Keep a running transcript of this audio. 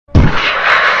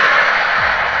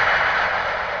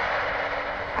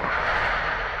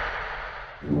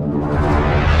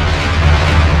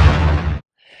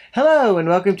Hello and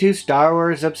welcome to Star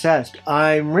Wars Obsessed.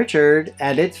 I'm Richard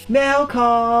and it's mail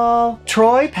call.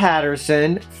 Troy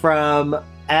Patterson from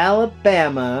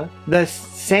Alabama, the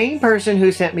same person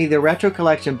who sent me the Retro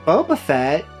Collection Boba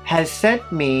Fett, has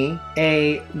sent me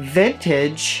a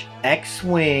vintage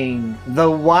X-Wing.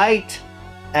 The white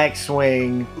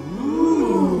X-Wing.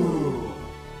 Ooh.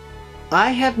 I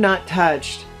have not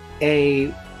touched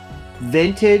a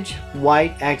vintage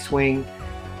white X-Wing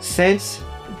since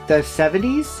the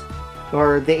 70s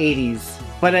or the 80s,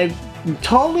 but I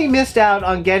totally missed out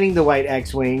on getting the white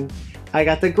X-Wing. I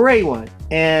got the gray one,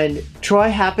 and Troy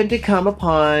happened to come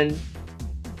upon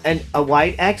a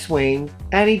white X-Wing,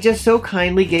 and he just so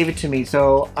kindly gave it to me.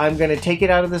 So I'm gonna take it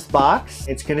out of this box.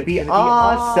 It's gonna be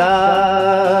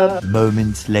awesome.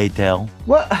 Moments later.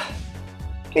 What?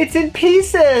 It's in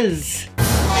pieces.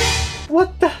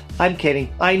 What the? I'm kidding.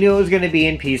 I knew it was gonna be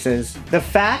in pieces. The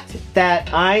fact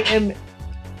that I am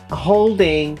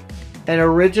holding an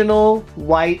original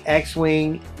white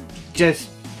X-Wing just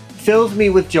fills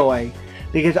me with joy,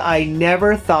 because I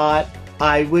never thought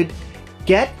I would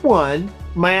get one.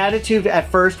 My attitude at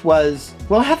first was,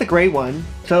 well, I have the gray one,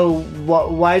 so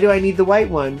why do I need the white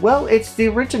one? Well, it's the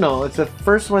original. It's the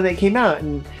first one that came out,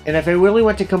 and if I really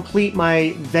want to complete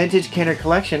my vintage Kenner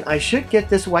collection, I should get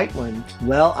this white one.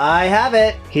 Well, I have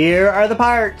it. Here are the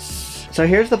parts. So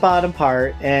here's the bottom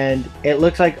part, and it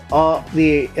looks like all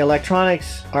the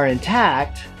electronics are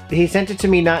intact. He sent it to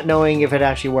me not knowing if it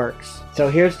actually works. So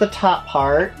here's the top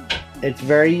part. It's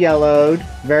very yellowed,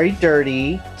 very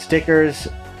dirty. Stickers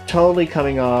totally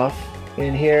coming off.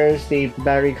 And here's the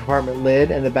battery compartment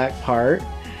lid and the back part.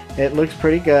 It looks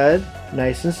pretty good,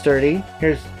 nice and sturdy.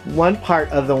 Here's one part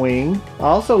of the wing.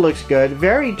 Also looks good,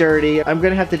 very dirty. I'm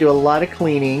gonna have to do a lot of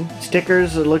cleaning.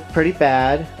 Stickers look pretty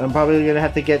bad. I'm probably gonna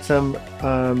have to get some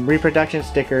reproduction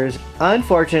stickers.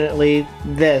 Unfortunately,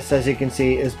 this, as you can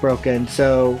see, is broken.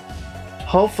 So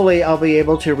hopefully I'll be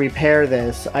able to repair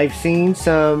this. I've seen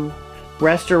some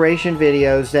restoration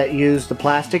videos that use the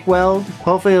plastic weld.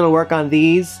 Hopefully it'll work on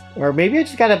these, or maybe I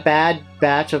just got a bad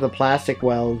batch of the plastic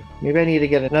weld. Maybe I need to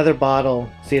get another bottle,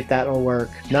 see if that'll work.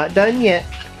 Not done yet.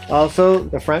 Also,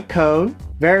 the front cone,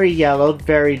 very yellowed,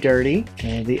 very dirty.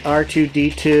 And the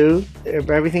R2-D2,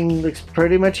 everything looks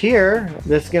pretty much here.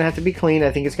 This is gonna have to be cleaned. I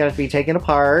think it's gonna have to be taken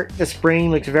apart. The spring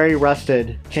looks very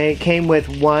rusted. Okay, it came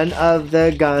with one of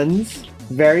the guns.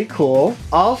 Very cool.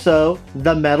 Also,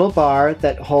 the metal bar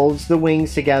that holds the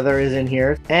wings together is in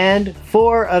here, and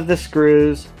 4 of the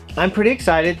screws. I'm pretty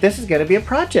excited. This is going to be a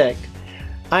project.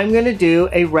 I'm going to do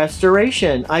a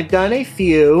restoration. I've done a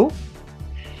few.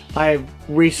 I've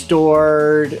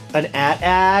restored an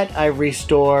AT-AT. I've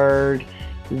restored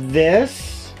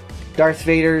this Darth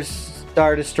Vader's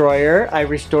Star Destroyer. I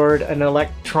restored an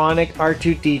electronic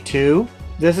R2-D2.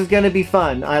 This is going to be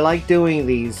fun. I like doing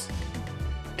these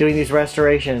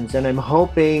restorations, and I'm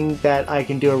hoping that I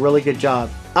can do a really good job.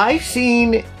 I've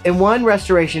seen in one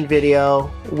restoration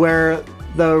video where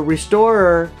the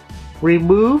restorer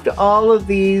removed all of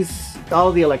the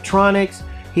electronics.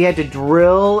 He had to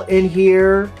drill in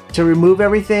here to remove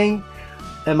everything.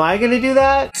 Am I gonna do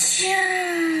that?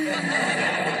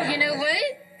 You know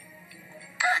what?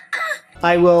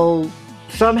 I will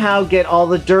somehow get all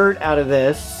the dirt out of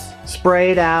this,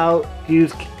 spray it out,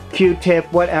 use Q-tip,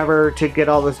 whatever, to get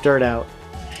all this dirt out.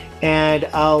 And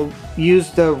I'll use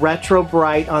the retro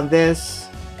bright on this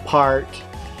part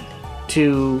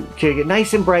to get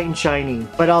nice and bright and shiny.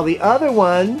 But all the other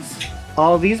ones,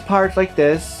 all these parts like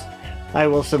this, I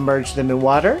will submerge them in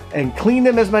water and clean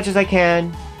them as much as I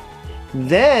can.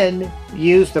 Then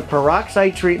use the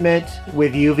peroxide treatment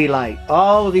with UV light.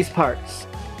 All of these parts.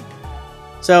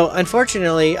 So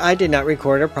unfortunately, I did not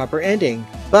record a proper ending.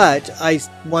 But I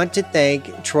want to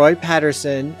thank Troy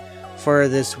Patterson for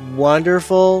this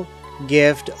wonderful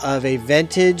gift of a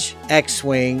vintage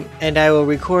X-Wing, and I will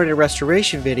record a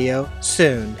restoration video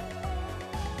soon.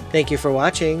 Thank you for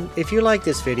watching. If you like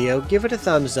this video, give it a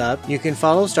thumbs up. You can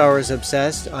follow Star Wars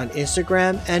Obsessed on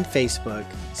Instagram and Facebook.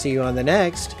 See you on the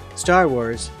next Star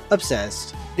Wars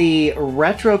Obsessed. The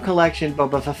Retro Collection